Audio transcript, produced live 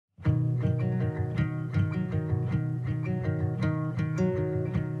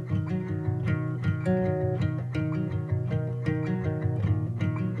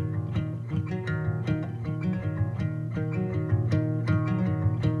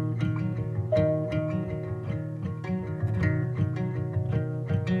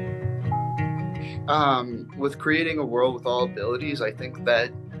with creating a world with all abilities, I think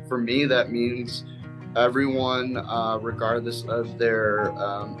that for me, that means everyone, regardless of their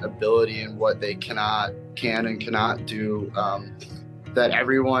ability and what they can and cannot do, that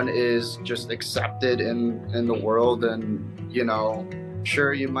everyone is just accepted in the world. And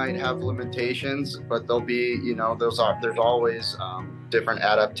sure, you might have limitations, but there'll be, there's always different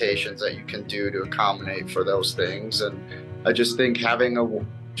adaptations that you can do to accommodate for those things. And I just think having a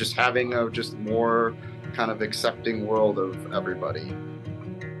just more kind of accepting world of everybody.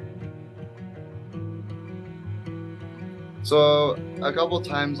 So a couple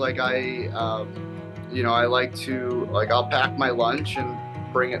times, like I like to, like, I'll pack my lunch and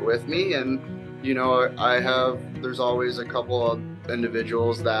bring it with me. And there's always a couple of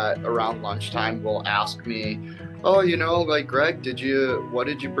individuals that around lunchtime will ask me, oh, like, Greg, what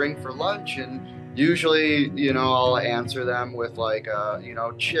did you bring for lunch? And usually, I'll answer them with like,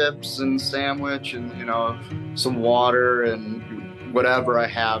 chips and sandwich and, some water and whatever I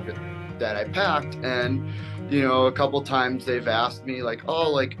have that I packed. And, a couple times they've asked me like,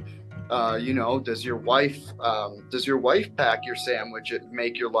 oh, like, does your wife pack your sandwich and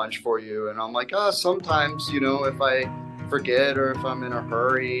make your lunch for you? And I'm like, oh, sometimes, if I forget or if I'm in a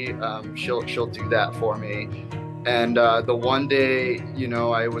hurry, she'll do that for me. And the one day,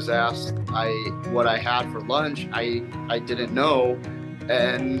 I was asked what I had for lunch. I didn't know.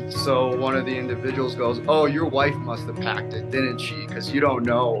 And so one of the individuals goes, oh, your wife must have packed it, didn't she? Because you don't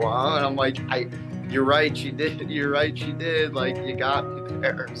know, huh? And I'm like, you're right, she did. You're right, she did. Like, you got me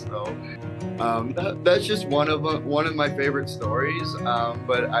there. So that's just one of my favorite stories.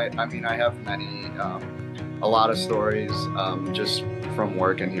 But I mean, I have a lot of stories just from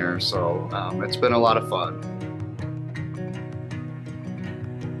working here. So it's been a lot of fun.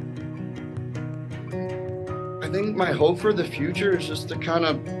 I think my hope for the future is just to kind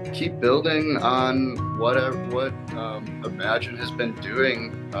of keep building on what Imagine has been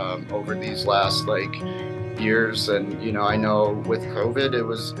doing over these last like years. And I know with COVID it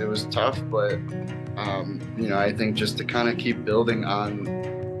was tough, but I think just to kind of keep building on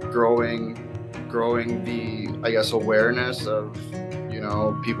growing the, I guess, awareness of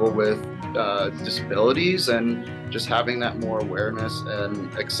people with disabilities, and just having that more awareness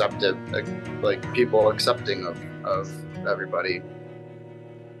and accepted, like people accepting of everybody.